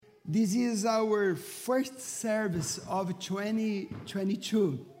This is our first service of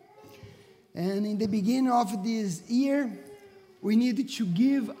 2022. And in the beginning of this year, we need to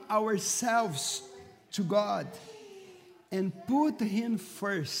give ourselves to God and put Him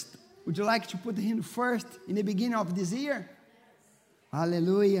first. Would you like to put Him first in the beginning of this year?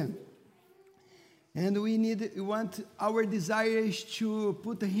 Hallelujah. And we want our desire is to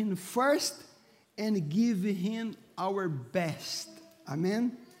put Him first and give Him our best.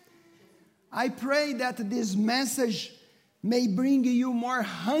 Amen. I pray that this message may bring you more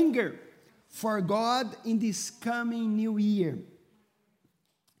hunger for God in this coming new year.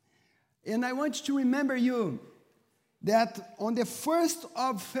 And I want to remember you that on the 1st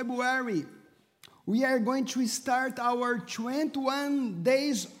of February, we are going to start our 21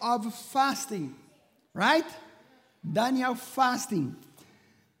 days of fasting, right? Daniel fasting.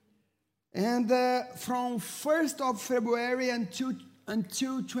 And from 1st of February until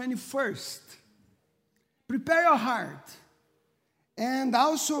 21st. Prepare your heart. And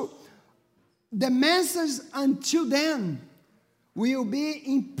also, the message until then will be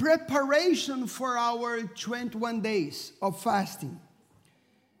in preparation for our 21 days of fasting.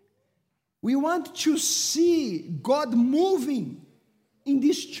 We want to see God moving in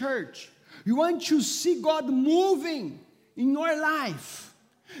this church. We want to see God moving in your life.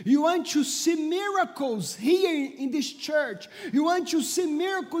 You want to see miracles here in this church. You want to see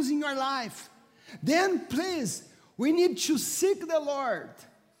miracles in your life. Then please, we need to seek the Lord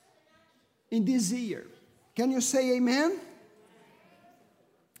in this year. Can you say amen?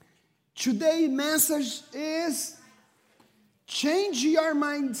 Today's message is change your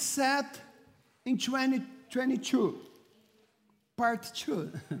mindset in 2022. Part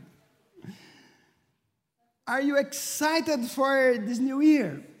 2. Are you excited for this new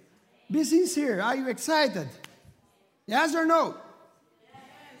year? Be sincere. Are you excited? Yes or no? Yes.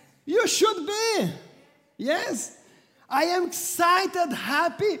 You should be. Yes. I am excited,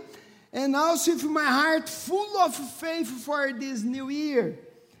 happy, and also with my heart full of faith for this new year.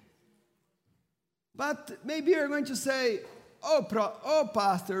 But maybe you're going to say, oh,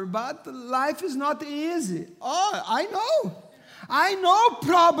 Pastor, but life is not easy. Oh, I know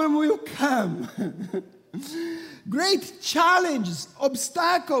problem will come. Great challenges,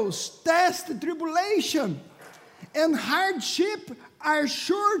 obstacles, tests, tribulation, and hardship are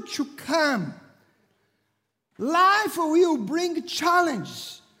sure to come. Life will bring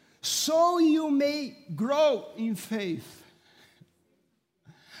challenges, so you may grow in faith.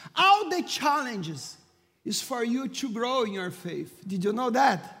 All the challenges is for you to grow in your faith. Did you know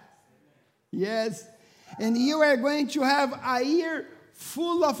that? Yes. And you are going to have a year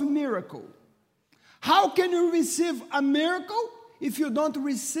full of miracles. How can you receive a miracle if you don't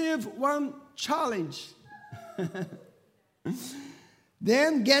receive one challenge?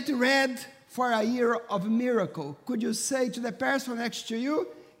 Then get ready for a year of miracle. Could you say to the person next to you,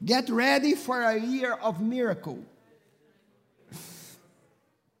 get ready for a year of miracle?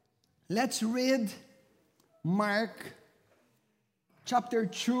 Let's read Mark chapter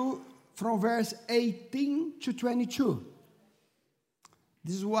 2 from verse 18 to 22.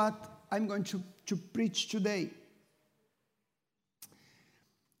 This is what I'm going to preach today.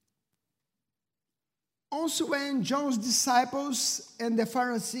 Also, when John's disciples and the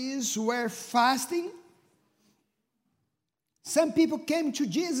Pharisees were fasting, some people came to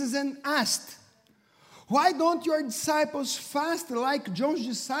Jesus and asked, "Why don't your disciples fast like John's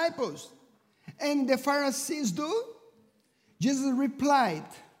disciples and the Pharisees do?" Jesus replied,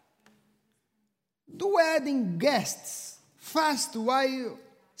 "Do wedding guests fast while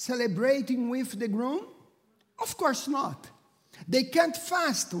celebrating with the groom? Of course not. They can't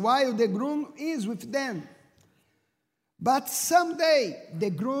fast while the groom is with them. But someday the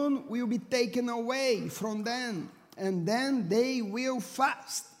groom will be taken away from them, and then they will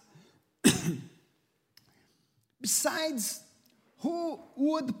fast. Besides, who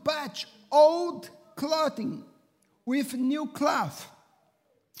would patch old clothing with new cloth?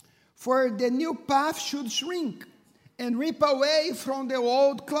 For the new path should shrink and rip away from the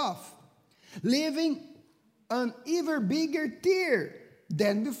old cloth, leaving an even bigger tear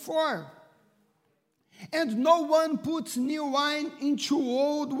than before. And no one puts new wine into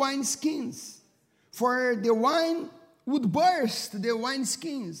old wineskins, for the wine would burst the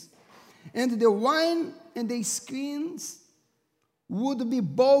wineskins, and the wine and the skins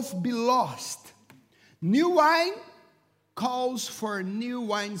would both be lost. New wine calls for new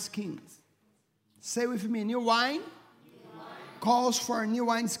wineskins." Say with me, new wine calls for new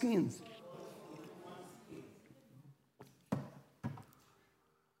wineskins.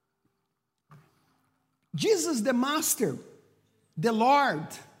 Jesus the Master, the Lord,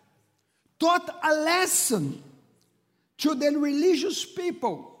 taught a lesson to the religious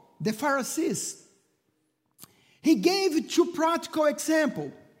people, the Pharisees. He gave two practical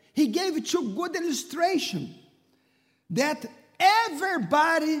examples. He gave two good illustrations that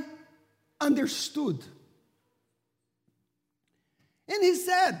everybody understood. And he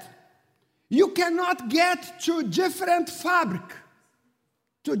said, you cannot get to different fabric,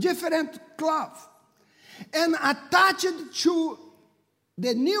 to different cloth, and attach it to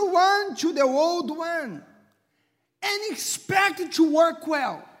the new one, to the old one, and expect it to work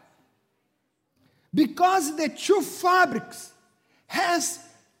well. Because the two fabrics has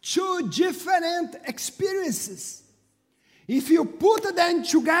two different experiences. If you put them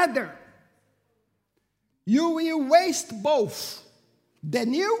together, you will waste both. The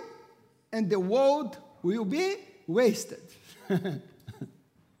new and the old will be wasted. And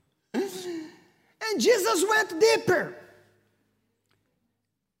Jesus went deeper.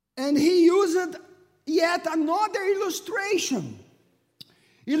 And he used yet another illustration.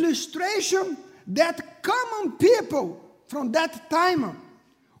 Illustration that common people from that time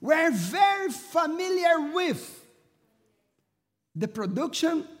were very familiar with. The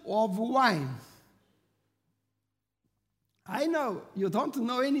production of wine. I know you don't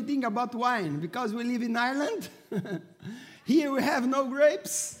know anything about wine because we live in Ireland. Here we have no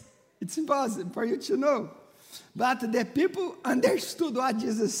grapes. It's impossible for you to know. But the people understood what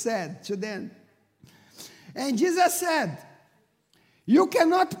Jesus said to them. And Jesus said, you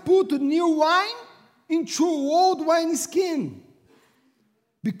cannot put new wine into old wineskin,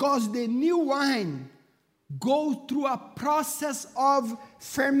 because the new wine goes through a process of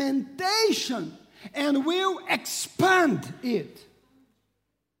fermentation and will expand it.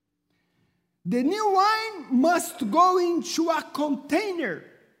 The new wine must go into a container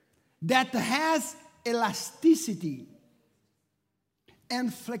that has elasticity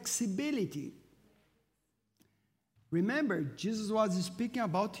and flexibility. Remember, Jesus was speaking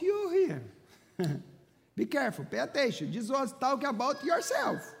about you here. Be careful, pay attention. Jesus was talking about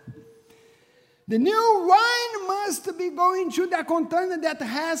yourself. The new wine must be going to the container that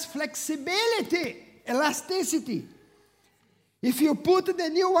has flexibility, elasticity. If you put the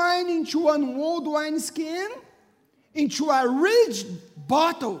new wine into an old wineskin, into a rigid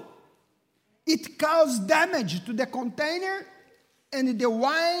bottle, it causes damage to the container, and the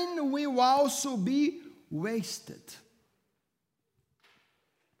wine will also be wasted.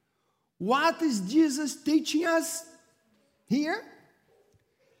 What is Jesus teaching us here?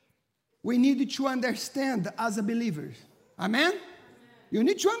 We need to understand as a believer. Amen? You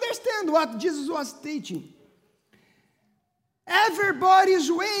need to understand what Jesus was teaching. Everybody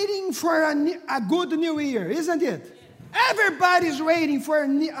is waiting for a good new year, isn't it? Everybody is waiting for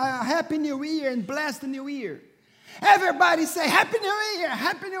a happy new year and blessed new year. Everybody say, Happy New Year,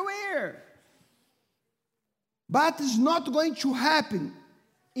 Happy New Year. But it's not going to happen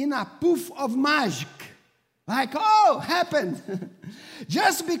in a poof of magic. Like, oh, happened.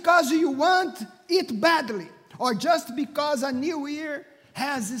 Just because you want it badly, or just because a new year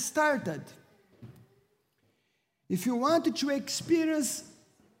has started. If you want to experience,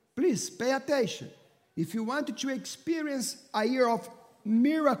 please pay attention. If you want to experience a year of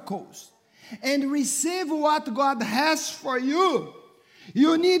miracles and receive what God has for you,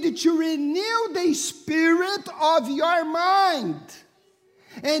 you need to renew the spirit of your mind.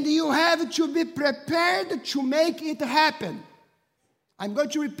 And you have to be prepared to make it happen. I'm going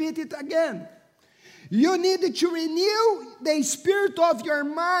to repeat it again. You need to renew the spirit of your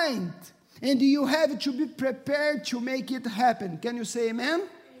mind. And you have to be prepared to make it happen. Can you say amen? Amen.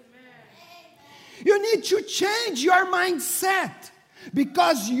 You need to change your mindset.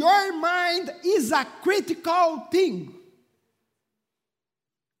 Because your mind is a critical thing.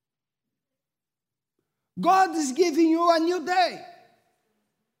 God is giving you a new day.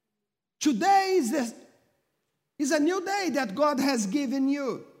 Today is a new day that God has given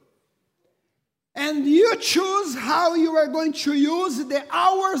you. And you choose how you are going to use the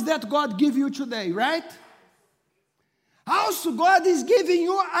hours that God gave you today, right? Also, God is giving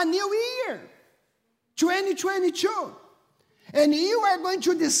you a new year, 2022. And you are going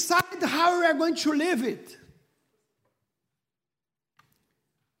to decide how you are going to live it.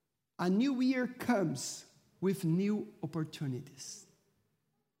 A new year comes with new opportunities.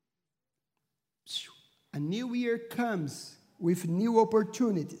 A new year comes with new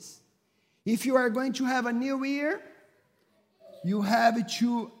opportunities. If you are going to have a new year, you have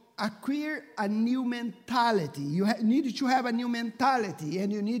to acquire a new mentality. You need to have a new mentality,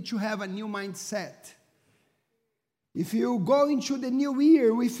 and you need to have a new mindset. If you go into the new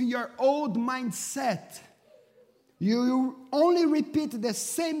year with your old mindset, You only repeat the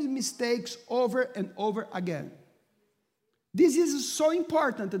same mistakes over and over again. This is so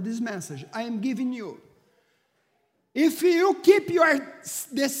important, this message I am giving you. If you keep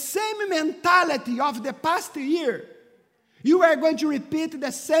the same mentality of the past year, you are going to repeat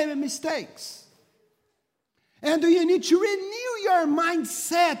the same mistakes. And you need to renew your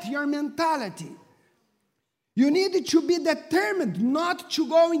mindset, your mentality. You need to be determined not to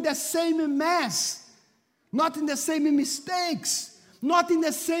go in the same mess, not in the same mistakes, not in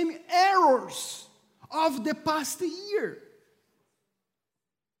the same errors of the past year.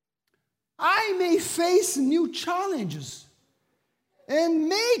 I may face new challenges and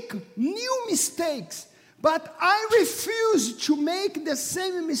make new mistakes, but I refuse to make the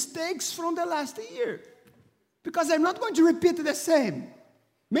same mistakes from the last year, because I'm not going to repeat the same.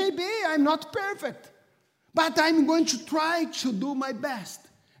 Maybe I'm not perfect, but I'm going to try to do my best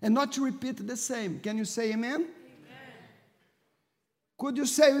and not to repeat the same. Can you say amen? Amen. Could you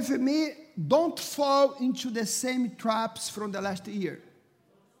say with me, don't fall into the same traps from the last year?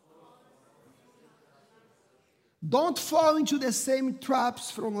 Don't fall into the same traps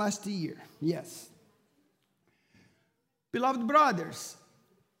from last year. Yes. Beloved brothers,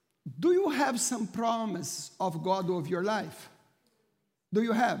 do you have some promise of God over your life? Do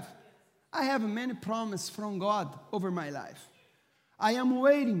you have? I have many promises from God over my life. I am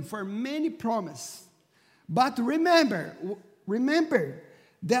waiting for many promises. But remember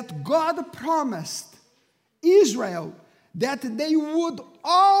that God promised Israel that they would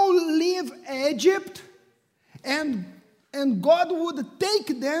all leave Egypt, and God would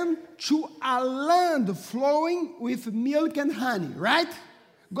take them to a land flowing with milk and honey, right?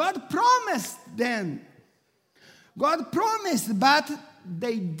 God promised them. God promised, but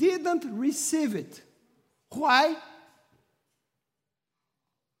they didn't receive it. Why?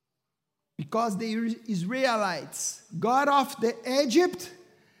 Because the Israelites got off the Egypt,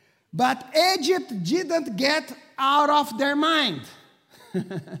 but Egypt didn't get out of their mind.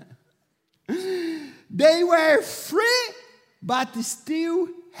 They were free, but still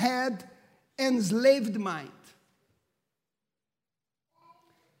had enslaved mind.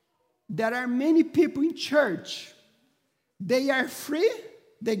 There are many people in church. They are free,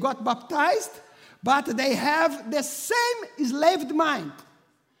 they got baptized, but they have the same enslaved mind.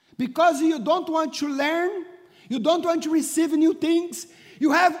 Because you don't want to learn, you don't want to receive new things,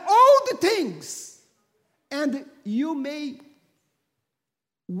 you have all the things, and you may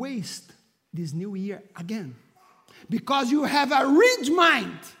waste this new year again. Because you have a rich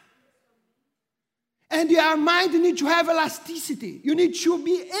mind, and your mind needs to have elasticity. You need to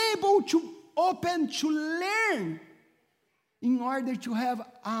be able to open to learn in order to have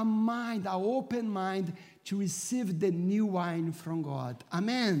a mind, an open mind, to receive the new wine from God.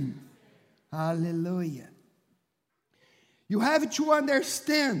 Amen. Hallelujah. You have to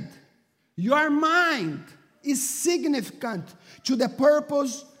understand your mind is significant to the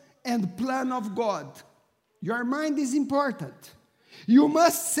purpose and plan of God. Your mind is important. You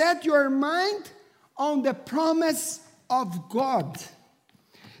must set your mind on the promise of God.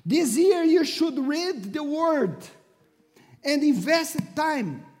 This year you should read the Word and invest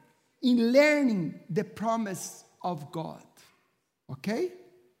time in learning the promise of God. Okay?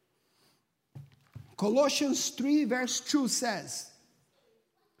 Colossians 3 verse 2 says,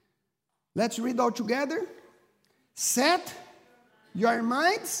 let's read all together. Set your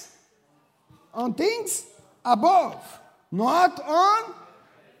minds on things above, not on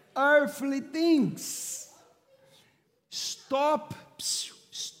earthly things. Stop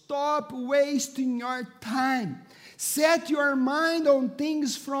wasting your time. Set your mind on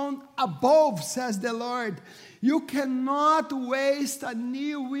things from above, says the Lord. You cannot waste a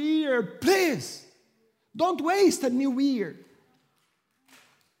new year. Please, don't waste a new year.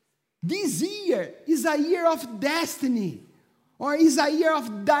 This year is a year of destiny, or is a year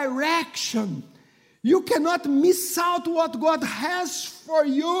of direction. You cannot miss out what God has for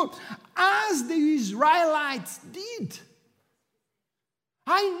you, as the Israelites did.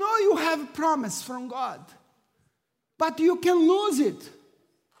 I know you have a promise from God, but you can lose it.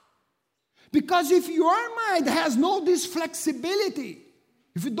 Because if your mind has no this flexibility,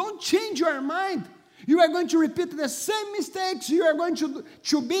 if you don't change your mind, you are going to repeat the same mistakes. You are going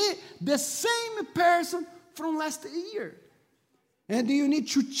to be the same person from last year. And you need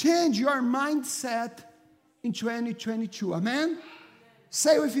to change your mindset in 2022. Amen?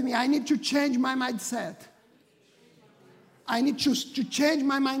 Say with me, I need to change my mindset. I need to change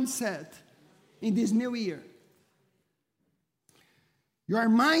my mindset in this new year. Your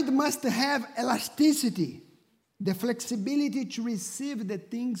mind must have elasticity, the flexibility to receive the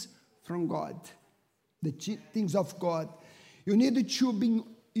things from God. the things of God. You need to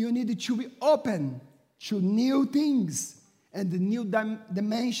be open to new things and new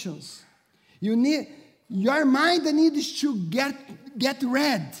dimensions. Your mind needs to get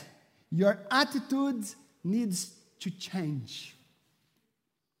ready. Your attitude needs to change.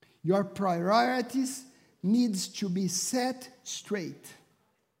 Your priorities needs to be set straight.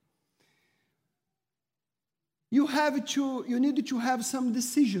 You need to have some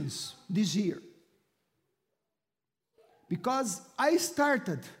decisions this year. Because I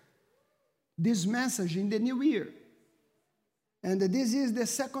started this message in the new year. And this is the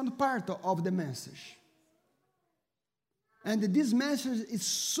second part of the message. And this message is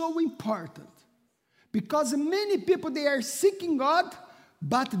so important. Because many people, they are seeking God,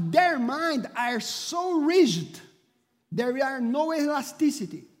 but their mind are so rigid. There are no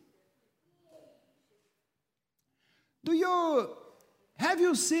elasticity. Have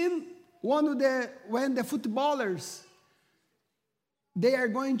you seen when the footballers, they are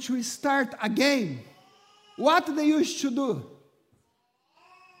going to start a game? What they used to do?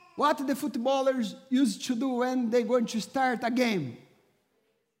 What the footballers used to do when they're going to start a game?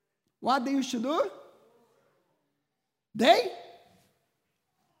 What they used to do? They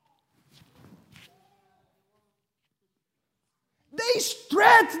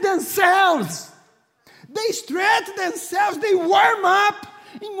stretch themselves. They warm up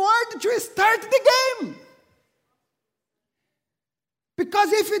in order to start the game.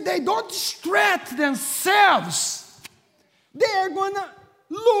 Because if they don't stretch themselves, they are going to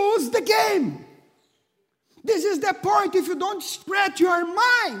lose the game. This is the point. If you don't stretch your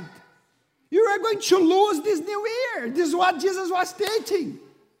mind, you are going to lose this new year. This is what Jesus was teaching.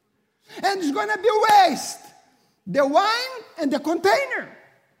 And it's going to be waste. The wine and the container.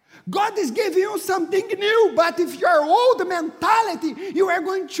 God is giving you something new, but if your old mentality, you are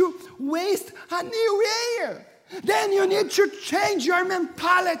going to waste a new year. Then you need to change your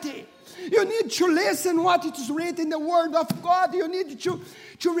mentality. You need to listen what is written in the Word of God. You need to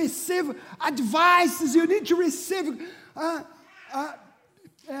receive advices. You need to receive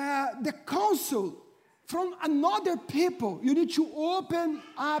the counsel from another people. You need to open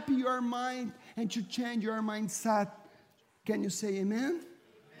up your mind and to change your mindset. Can you say amen?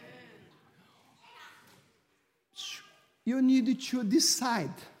 You need to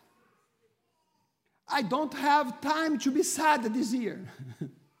decide. I don't have time to be sad this year.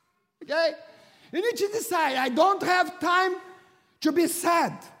 Okay? You need to decide. I don't have time to be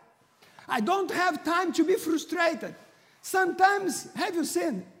sad. I don't have time to be frustrated. Sometimes, have you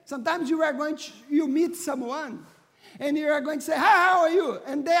seen? Sometimes you meet someone and you are going to say, how are you?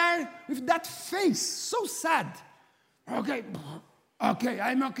 And they are with that face, so sad. Okay,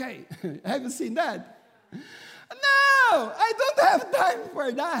 I'm okay. Have you seen that? No, I don't have time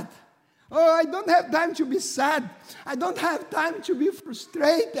for that. Oh, I don't have time to be sad. I don't have time to be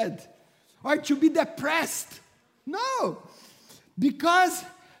frustrated or to be depressed. No, because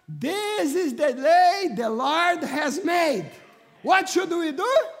this is the day the Lord has made. What should we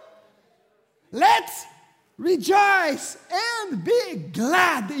do? Let's rejoice and be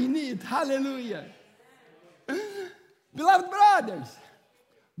glad in it. Hallelujah. Beloved brothers,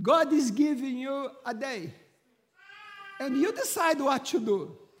 God is giving you a day. And you decide what to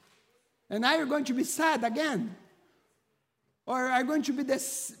do. And are you going to be sad again? Or are you going to be the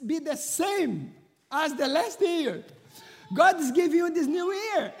same as the last year? God is giving you this new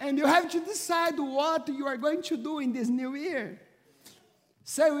year. And you have to decide what you are going to do in this new year.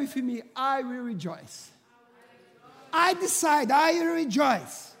 Say with me, I will rejoice. I decide, I will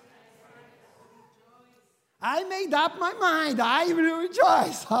rejoice. I made up my mind, I will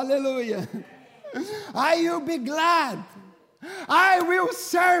rejoice. Hallelujah. I will be glad. I will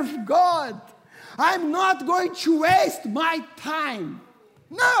serve God. I'm not going to waste my time.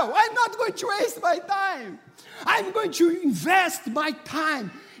 No, I'm not going to waste my time. I'm going to invest my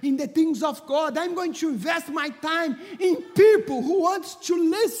time in the things of God. I'm going to invest my time in people who want to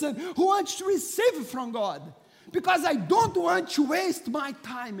listen, who want to receive from God. Because I don't want to waste my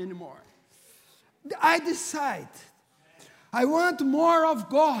time anymore. I decide. I want more of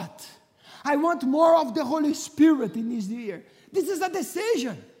God. I want more of the Holy Spirit in this year. This is a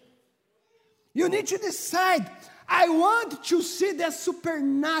decision. You need to decide, I want to see the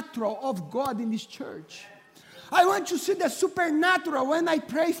supernatural of God in this church. I want to see the supernatural when I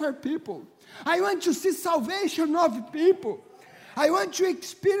pray for people. I want to see salvation of people. I want to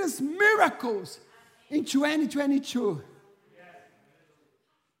experience miracles in 2022.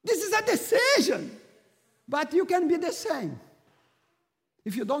 This is a decision. But you can be the same.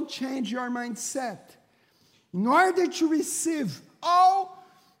 If you don't change your mindset, in order to receive all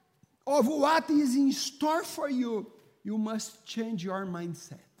of what is in store for you, you must change your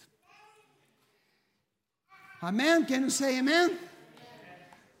mindset. Amen? Can you say amen?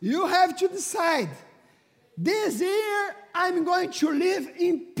 You have to decide. This year, I'm going to live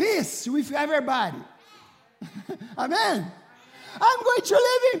in peace with everybody. Amen? I'm going to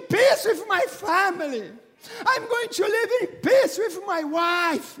live in peace with my family. I'm going to live in peace with my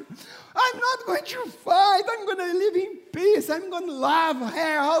wife. I'm not going to fight. I'm going to live in peace. I'm going to love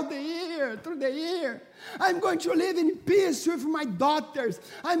her all the year, through the year. I'm going to live in peace with my daughters.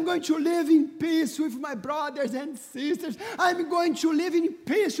 I'm going to live in peace with my brothers and sisters. I'm going to live in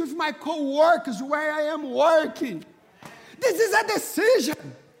peace with my co-workers where I am working. This is a decision.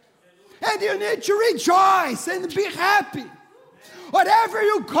 And you need to rejoice and be happy. Whatever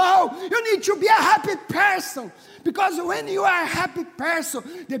you go, you need to be a happy person. Because when you are a happy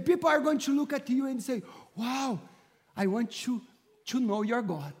person, the people are going to look at you and say, wow, I want you to know your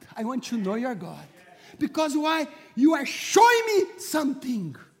God. I want to know your God. Because why? You are showing me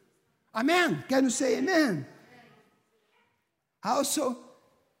something. Amen? Can you say amen? Also,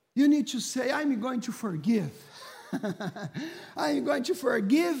 you need to say, I'm going to forgive. I'm going to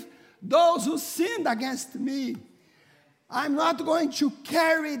forgive those who sinned against me. I'm not going to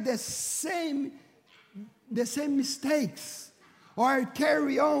carry the same mistakes or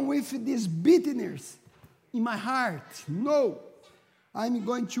carry on with this bitterness in my heart. No, I'm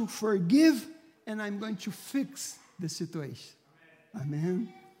going to forgive and I'm going to fix the situation.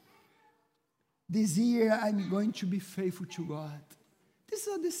 Amen. This year I'm going to be faithful to God. This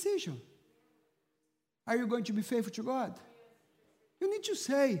is a decision. Are you going to be faithful to God? You need to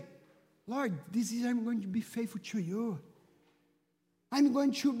say, Lord, this year I'm going to be faithful to you. I'm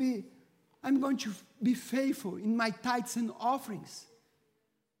going to be faithful in my tithes and offerings.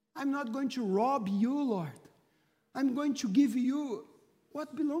 I'm not going to rob you, Lord. I'm going to give you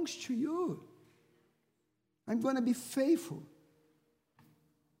what belongs to you. I'm going to be faithful.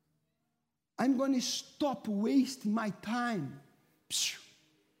 I'm going to stop wasting my time.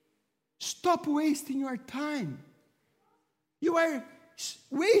 Stop wasting your time. You are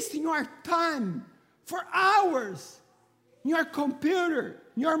wasting your time for hours. Your computer,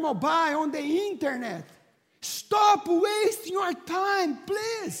 your mobile, on the internet. Stop wasting your time,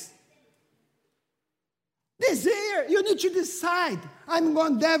 please. This year, you need to decide, I'm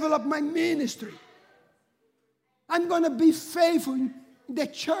going to develop my ministry. I'm going to be faithful in the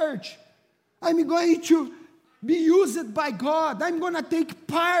church. I'm going to be used by God. I'm going to take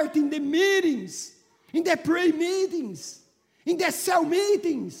part in the meetings, in the prayer meetings, in the cell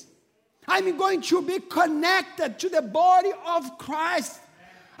meetings. I'm going to be connected to the body of Christ.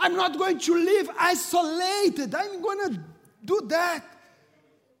 I'm not going to live isolated. I'm going to do that.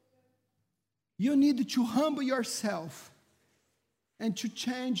 You need to humble yourself and to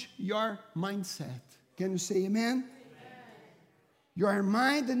change your mindset. Can you say amen? Amen. Your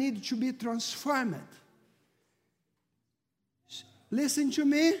mind needs to be transformed. Listen to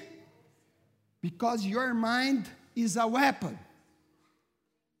me, because your mind is a weapon.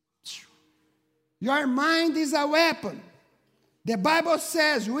 Your mind is a weapon. The Bible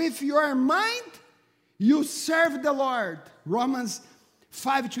says, with your mind, you serve the Lord. Romans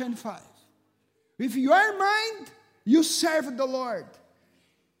 5:25. With your mind, you serve the Lord.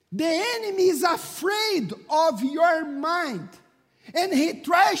 The enemy is afraid of your mind, and he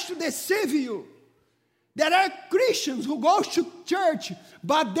tries to deceive you. There are Christians who go to church,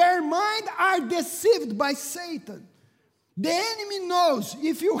 but their mind are deceived by Satan. The enemy knows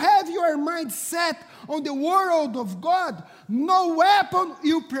if you have your mind set on the word of God, no weapon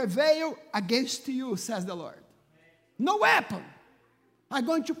will prevail against you, says the Lord. No weapon are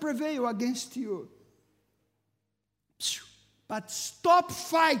going to prevail against you. But stop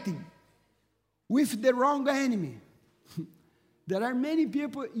fighting with the wrong enemy. There are many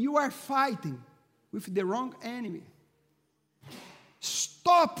people, you are fighting with the wrong enemy.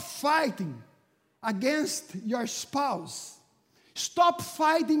 Stop fighting against your spouse. Stop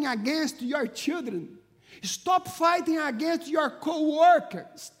fighting against your children. Stop fighting against your co-worker.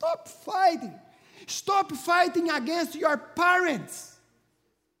 Stop fighting. Stop fighting against your parents.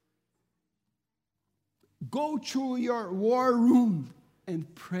 Go to your war room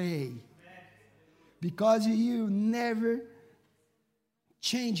and pray. Because you never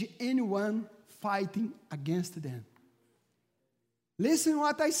change anyone fighting against them. Listen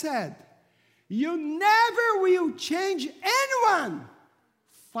what I said. You never will change anyone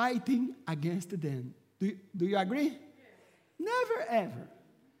fighting against them. Do you agree? Never, ever.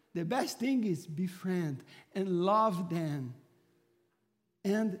 The best thing is befriend and love them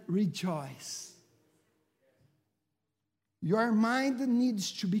and rejoice. Your mind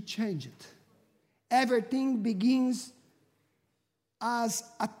needs to be changed. Everything begins as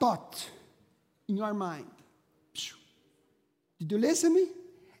a thought in your mind. Did you listen to me?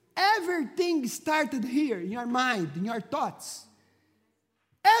 Everything started here in your mind, in your thoughts.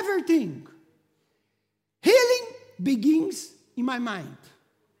 Everything. Healing begins in my mind.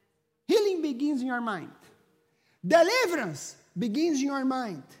 Healing begins in your mind. Deliverance begins in your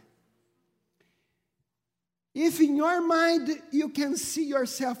mind. If in your mind you can see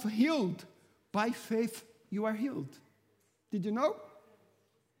yourself healed, by faith you are healed. Did you know?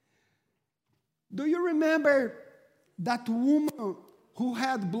 Do you remember that woman who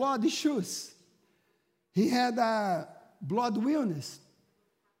had blood issues? He had a blood illness.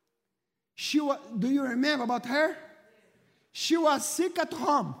 Do you remember about her? She was sick at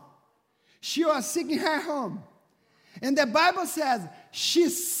home. She was sick in her home. And the Bible says she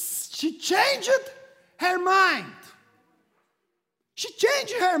changed her mind. She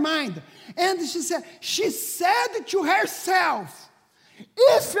changed her mind. And she said to herself,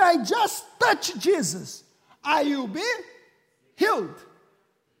 if I just touch Jesus, I will be healed.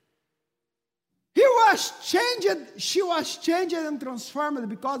 She was changed and transformed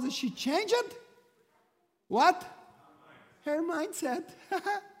because she changed what? Her mindset.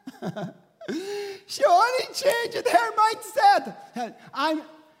 She only changed her mindset.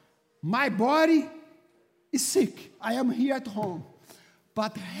 My body is sick. I am here at home.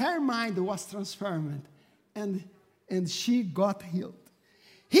 But her mind was transformed, and she got healed.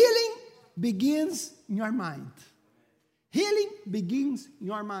 Healing begins in your mind. Healing begins in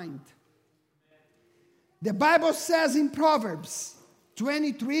your mind. The Bible says in Proverbs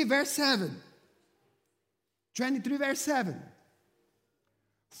 23, verse 7. 23, verse 7.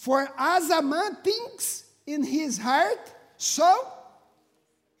 For as a man thinks in his heart, so,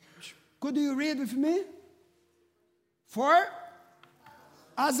 could you read with me? For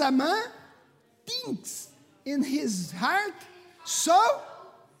as a man thinks in his heart, so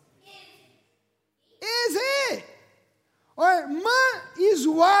is he. Or man is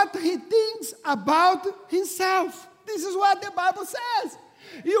what he thinks about himself. This is what the Bible says.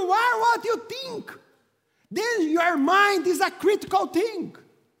 You are what you think. Then your mind is a critical thing.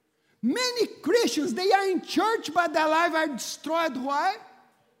 Many Christians, they are in church, but their lives are destroyed. Why?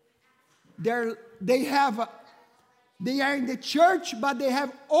 They are in the church, but they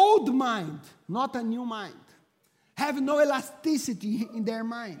have old mind, not a new mind. Have no elasticity in their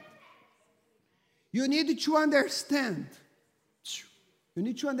mind. You need to understand. You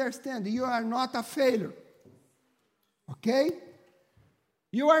need to understand you are not a failure. Okay?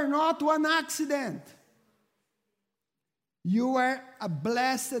 You are not one accident. You are a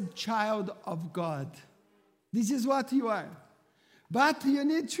blessed child of God. This is what you are. But you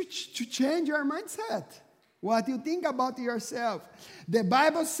need to change your mindset. What you think about yourself. The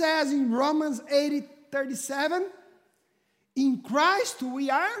Bible says in Romans 8:37, in Christ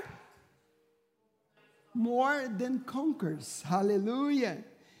we are more than conquerors. Hallelujah.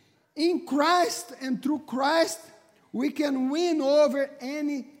 In Christ and through Christ, we can win over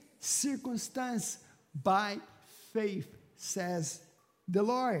any circumstance by faith, says the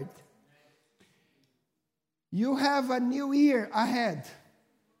Lord. You have a new year ahead.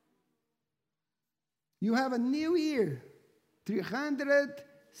 You have a new year,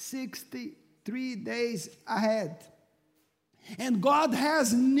 363 days ahead. And God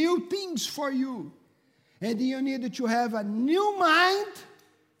has new things for you. And you need to have a new mind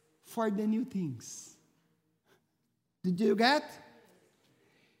for the new things. Did you get?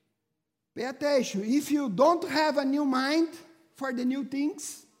 Pay attention. If you don't have a new mind for the new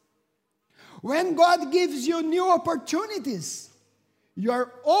things, when God gives you new opportunities,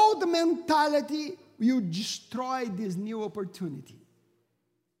 your old mentality will destroy this new opportunity.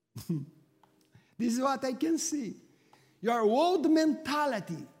 This is what I can see. Your old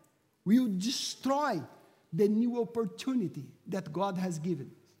mentality will destroy the new opportunity that God has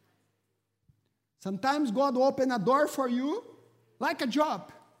given. Sometimes God opens a door for you like a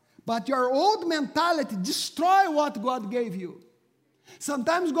job, but your old mentality destroys what God gave you.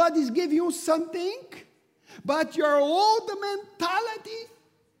 Sometimes God is giving you something, but your old mentality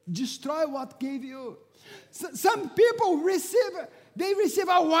destroys what gave you. Some people receive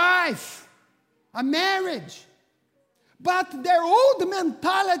a wife, a marriage, but their old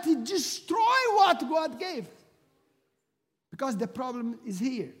mentality destroys what God gave. Because the problem is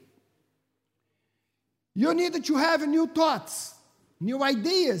here. You need to have new thoughts, new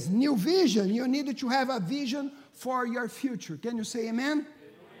ideas, new vision. You need to have a vision for your future. Can you say amen? Amen.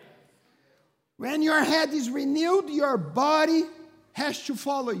 When your head is renewed, your body has to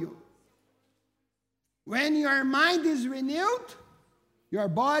follow you. When your mind is renewed, your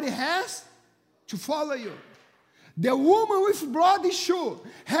body has to follow you. The woman with blood issue,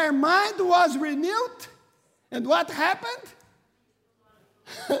 her mind was renewed, and what happened?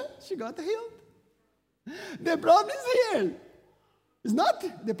 She got healed. The problem is here. It's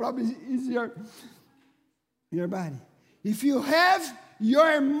not the problem is your body. If you have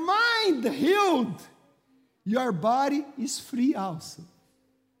your mind healed, your body is free also.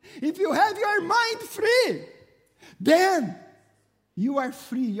 If you have your mind free, then you are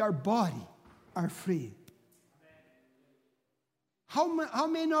free, your body are free. How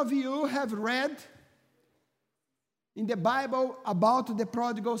many of you have read in the Bible about the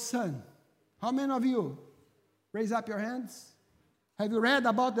prodigal son? How many of you? Raise up your hands. Have you read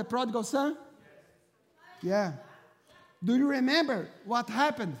about the prodigal son? Yeah. Do you remember what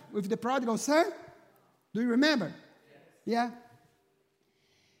happened with the prodigal son? Do you remember? Yeah.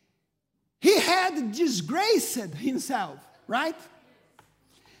 He had disgraced himself, right?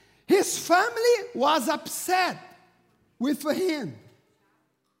 His family was upset with him.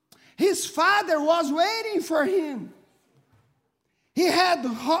 His father was waiting for him. He had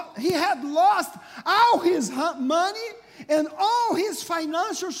lost all his money and all his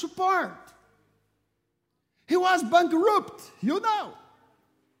financial support. He was bankrupt, you know.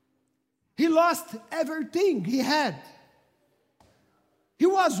 He lost everything he had. He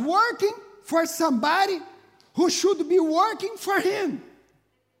was working for somebody who should be working for him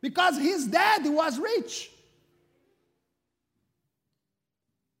because his dad was rich.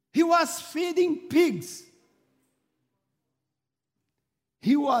 He was feeding pigs.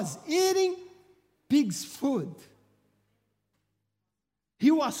 He was eating pig's food.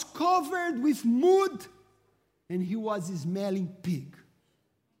 He was covered with mud, and he was smelling pig.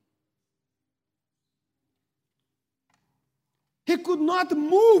 He could not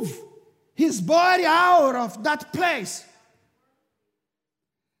move his body out of that place.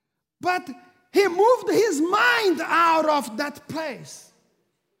 But he moved his mind out of that place.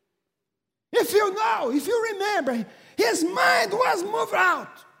 If you remember, his mind was moved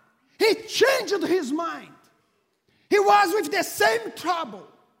out. He changed his mind. He was with the same trouble.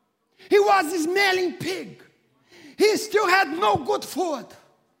 He was smelling pig. He still had no good food.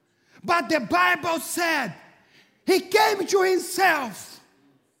 But the Bible said he came to himself.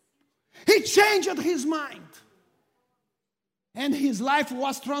 He changed his mind. And his life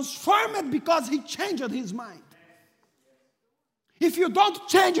was transformed because he changed his mind. If you don't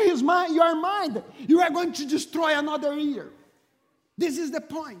change your mind, you are going to destroy another year. This is the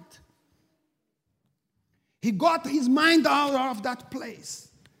point. He got his mind out of that place.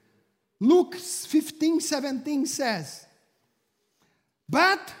 Luke 15:17 says,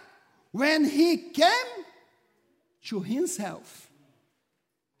 but when he came to himself,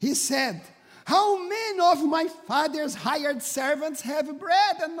 he said, how many of my father's hired servants have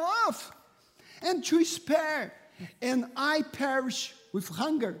bread enough and to spare, and I perish with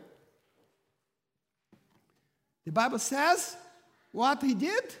hunger? The Bible says what he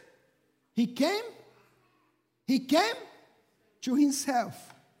did. He came to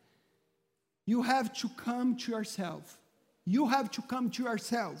himself. You have to come to yourself. You have to come to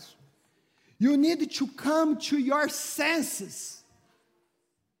yourselves. You need to come to your senses.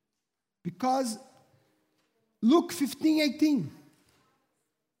 Because Luke 15:18.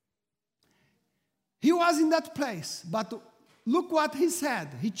 He was in that place, but look what he said.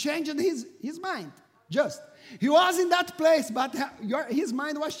 He changed his mind. He was in that place, but his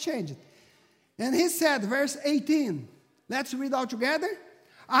mind was changed. And he said, verse 18, let's read all together.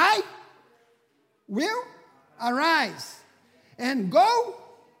 I will arise and go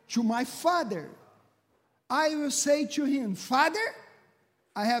to my father. I will say to him, Father,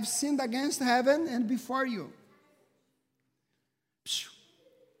 I have sinned against heaven and before you.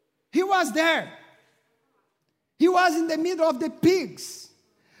 He was there. He was in the middle of the pigs.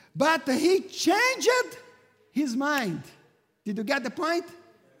 But he changed his mind. Did you get the point?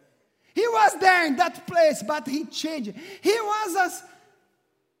 He was there in that place, but he changed. He was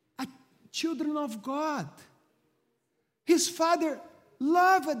a children of God. His father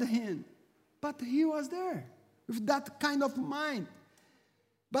loved him, but he was there with that kind of mind.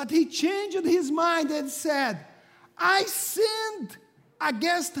 But he changed his mind and said, I sinned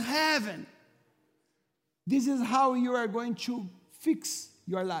against heaven. This is how you are going to fix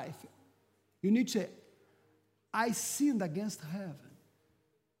your life. You need to say, I sinned against heaven.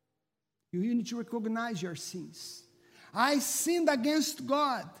 You need to recognize your sins. I sinned against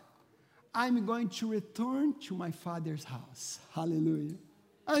God. I'm going to return to my father's house. Hallelujah.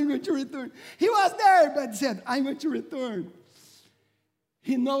 I'm going to return. He was there, but said, I'm going to return.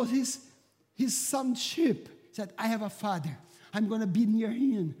 He knows his sonship. He said, I have a father. I'm going to be near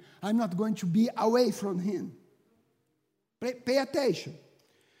him. I'm not going to be away from him. Pay attention.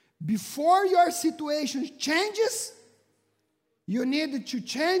 Before your situation changes, you need to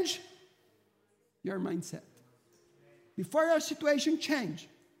change your mindset. Before your situation change,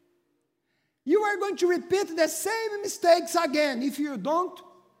 you are going to repeat the same mistakes again if you don't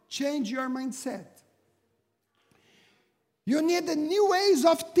change your mindset. You need new ways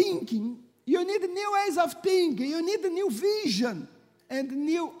of thinking. You need new ways of thinking. You need a new vision and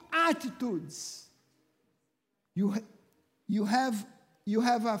new attitudes. You have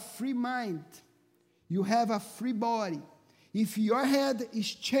a free mind. You have a free body. If your head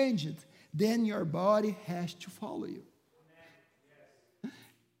is changed, then your body has to follow you.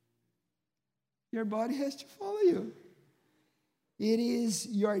 Your body has to follow you. It is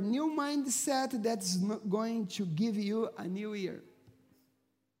your new mindset that's going to give you a new year.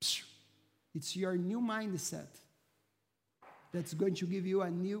 It's your new mindset that's going to give you a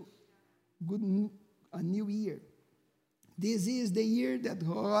new year. This is the year that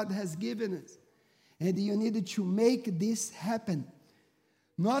God has given us. And you need to make this happen.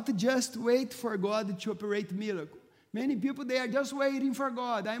 Not just wait for God to operate miracle. Many people, they are just waiting for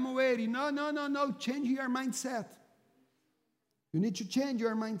God. I'm waiting. No. Change your mindset. You need to change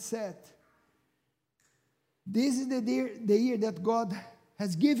your mindset. This is the year that God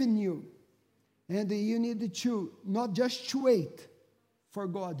has given you. And you need to, not just to wait for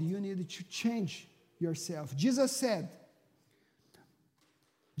God, you need to change yourself. Jesus said,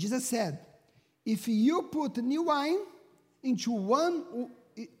 if you put new wine into one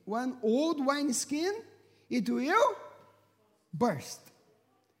old wineskin, it will burst.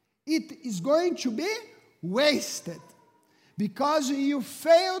 It is going to be wasted because you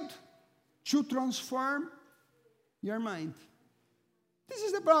failed to transform your mind. This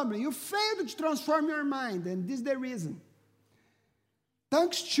is the problem. You failed to transform your mind, and this is the reason.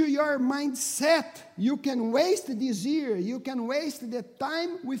 Thanks to your mindset, you can waste this year. You can waste the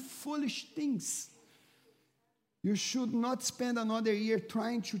time with foolish things. You should not spend another year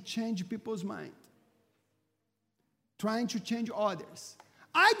trying to change people's mind, trying to change others.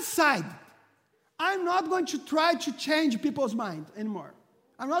 I decided I'm not going to try to change people's mind anymore.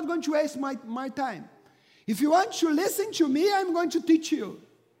 I'm not going to waste my time. If you want to listen to me, I'm going to teach you.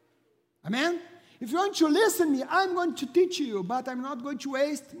 Amen? If you want to listen to me, I'm going to teach you, but I'm not going to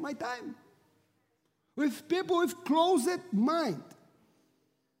waste my time with people with closed mind,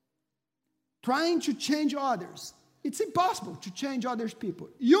 trying to change others. It's impossible to change other people.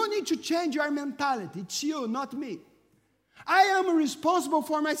 You need to change your mentality. It's you, not me. I am responsible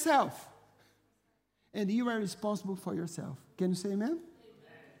for myself, and you are responsible for yourself. Can you say amen?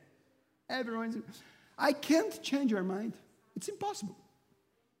 Everyone, I can't change your mind. It's impossible.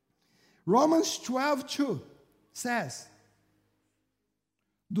 Romans 12:2 says,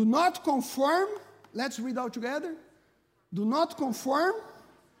 do not conform, let's read out together. Do not conform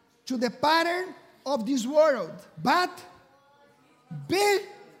to the pattern of this world, but be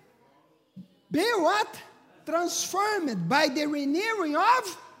what? Transformed by the renewing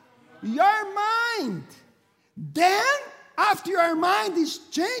of your mind. Then, after your mind is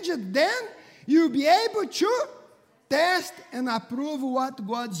changed, then you'll be able to test and approve what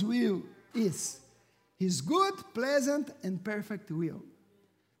God's will is. His good, pleasant, and perfect will.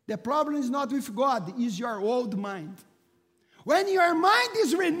 The problem is not with God, it's your old mind. When your mind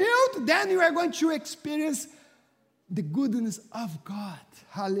is renewed, then you are going to experience the goodness of God.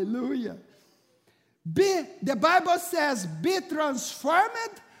 Hallelujah. The Bible says, be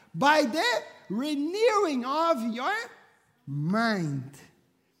transformed by the renewing of your mind.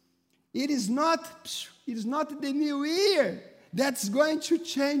 It is not the new year that's going to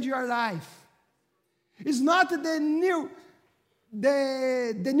change your life. It's not the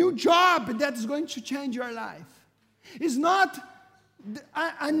new job that's going to change your life. It's not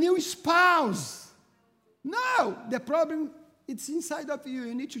a new spouse. No, the problem, it's inside of you.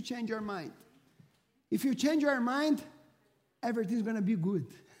 You need to change your mind. If you change your mind, everything's going to be good.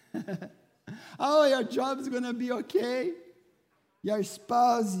 Oh, your job is going to be okay. Your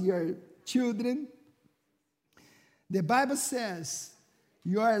spouse, your children. The Bible says,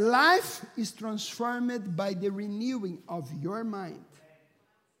 your life is transformed by the renewing of your mind.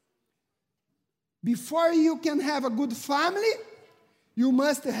 Before you can have a good family, you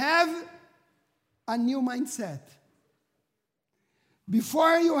must have a new mindset.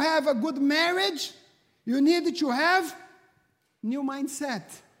 Before you have a good marriage, you need to have new mindset.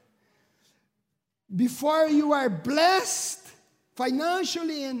 Before you are blessed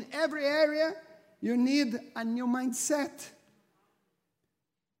financially in every area, you need a new mindset.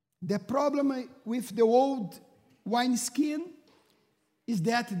 The problem with the old wineskin is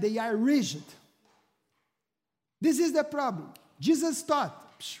that they are rigid. This is the problem. Jesus taught,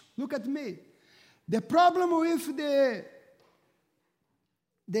 look at me. The problem with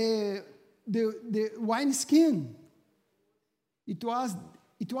the wineskin, it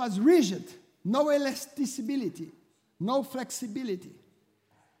was rigid, no elasticity, no flexibility,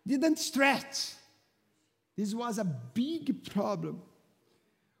 didn't stretch. This was a big problem.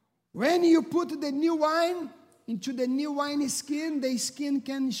 When you put the new wine into the new wine skin, the skin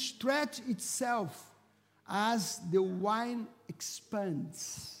can stretch itself as the wine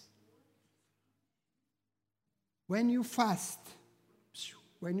expands. When you fast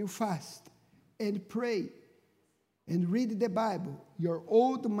and pray and read the Bible, your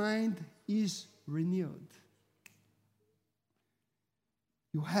old mind is renewed.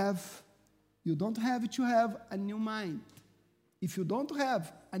 You don't have to have a new mind. If you don't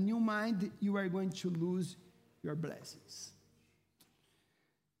have a new mind, you are going to lose your blessings.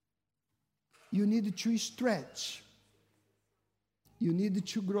 You need to stretch. You need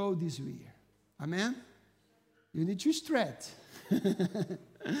to grow this year. Amen? You need to stretch.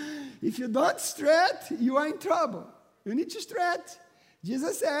 If you don't stretch, you are in trouble. You need to stretch.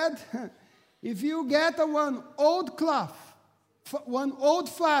 Jesus said, if you get one old cloth, one old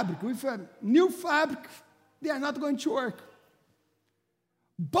fabric with a new fabric, they are not going to work.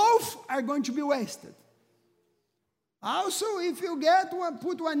 Both are going to be wasted. Also, if you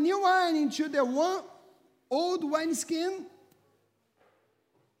put one new wine into the one old wine skin,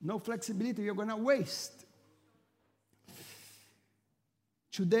 no flexibility, you're going to waste.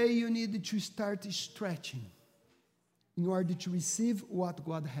 Today, you need to start stretching in order to receive what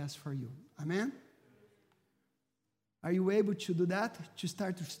God has for you. Amen? Are you able to do that? To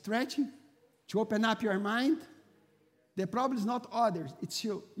start stretching? To open up your mind? The problem is not others, it's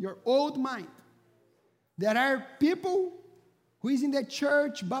your old mind. There are people who is in the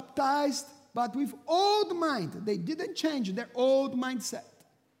church, baptized, but with old mind. They didn't change their old mindset.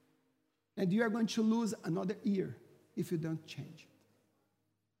 And you are going to lose another year if you don't change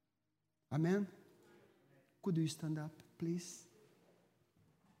it. Amen? Could you stand up, please?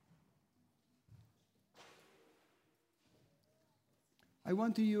 I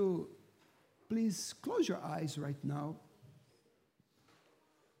want you, please close your eyes right now.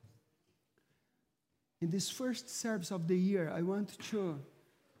 In this first service of the year, I want to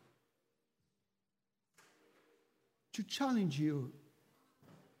challenge you.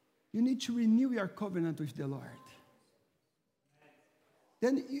 You need to renew your covenant with the Lord.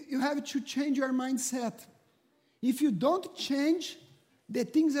 Then you have to change your mindset. If you don't change, the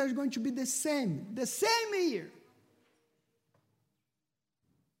things are going to be the same year.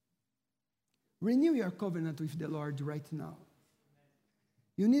 Renew your covenant with the Lord right now.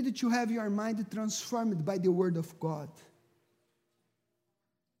 You need to have your mind transformed by the Word of God.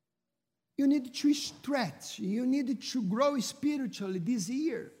 You need to stretch. You need to grow spiritually this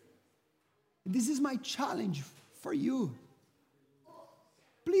year. This is my challenge for you.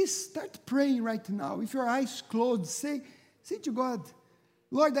 Please start praying right now. If your eyes closed, say to God,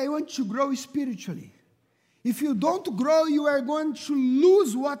 Lord, I want to grow spiritually. If you don't grow, you are going to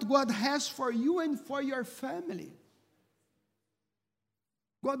lose what God has for you and for your family.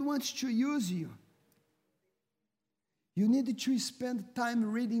 God wants to use you. You need to spend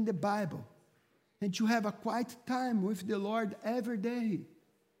time reading the Bible and to have a quiet time with the Lord every day.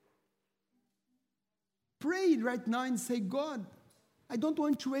 Pray right now and say, God, I don't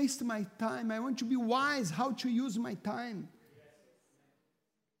want to waste my time. I want to be wise how to use my time.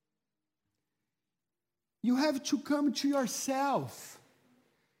 You have to come to yourself.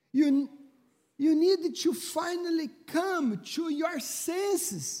 You need to finally come to your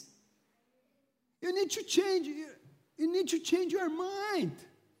senses. You need to change. You need to change your mind.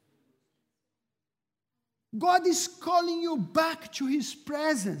 God is calling you back to His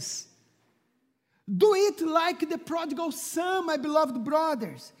presence. Do it like the prodigal son, my beloved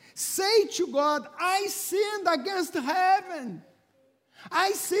brothers. Say to God, I sinned against heaven.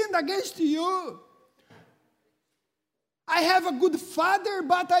 I sinned against you. I have a good father,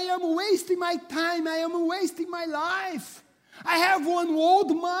 but I am wasting my time. I am wasting my life. I have one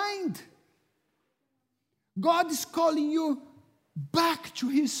old mind. God is calling you back to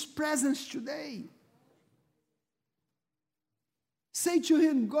His presence today. Say to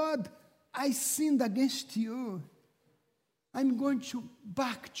Him, God, I sinned against you. I'm going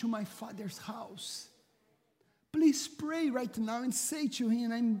back to my Father's house. Please pray right now and say to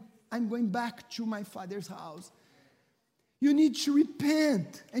Him, I'm going back to my Father's house. You need to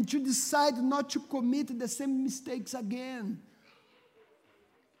repent and to decide not to commit the same mistakes again.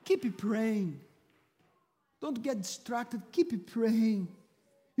 Keep praying. Don't get distracted. Keep praying.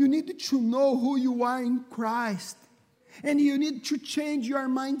 You need to know who you are in Christ. And you need to change your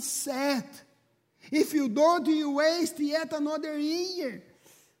mindset. If you don't, you waste yet another year.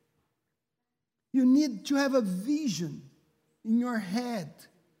 You need to have a vision in your head,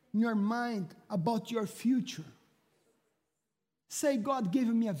 in your mind, about your future. Say, God gave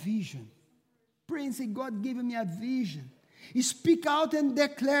me a vision. Pray and say, God gave me a vision. Speak out and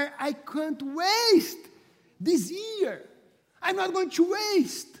declare, I can't waste this year. I'm not going to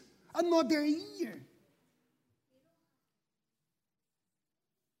waste another year.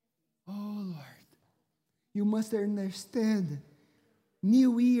 Oh, Lord, you must understand,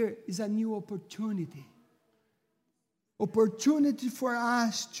 new year is a new opportunity. Opportunity for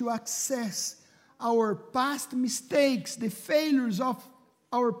us to access our past mistakes, the failures of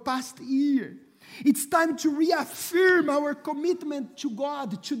our past year. It's time to reaffirm our commitment to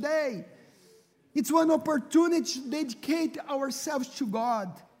God today. It's one opportunity to dedicate ourselves to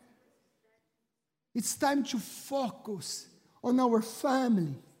God. It's time to focus on our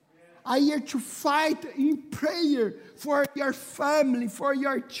family. A year to fight in prayer for your family, for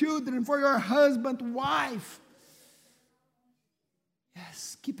your children, for your husband, wife.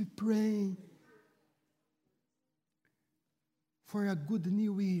 Yes, keep praying for a good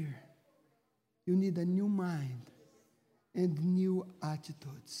new year. You need a new mind and new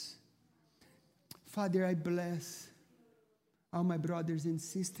attitudes. Father, I bless all my brothers and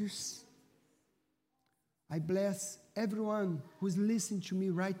sisters. I bless everyone who's listening to me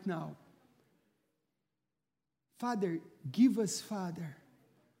right now. Father, give us, Father,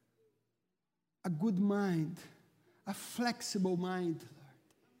 a good mind, a flexible mind, Lord.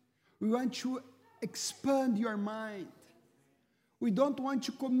 We want to expand your mind. We don't want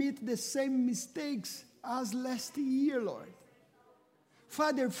to commit the same mistakes as last year, Lord.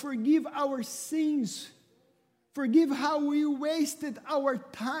 Father, forgive our sins. Forgive how we wasted our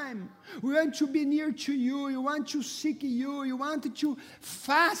time. We want to be near to you. We want to seek you. We want to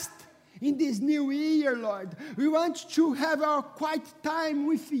fast in this new year, Lord. We want to have our quiet time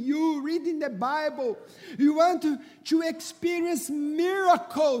with you, reading the Bible. We want to experience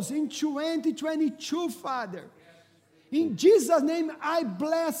miracles in 2022, Father. In Jesus' name, I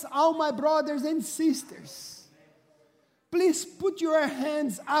bless all my brothers and sisters. Please put your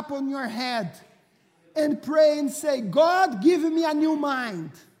hands up on your head and pray and say, God, give me a new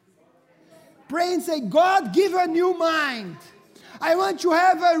mind. Pray and say, God, give a new mind. I want to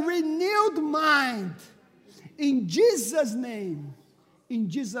have a renewed mind. In Jesus' name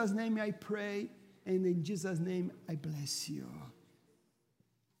I pray, and in Jesus' name I bless you.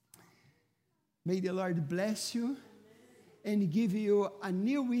 May the Lord bless you and give you a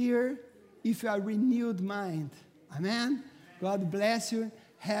new year with a renewed mind. Amen? God bless you.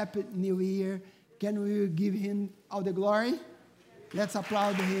 Happy New Year. Can we give him all the glory? Let's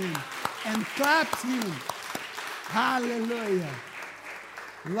applaud him and clap him. Hallelujah.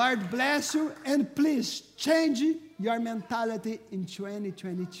 Lord bless you, and please change your mentality in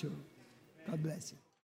 2022. God bless you.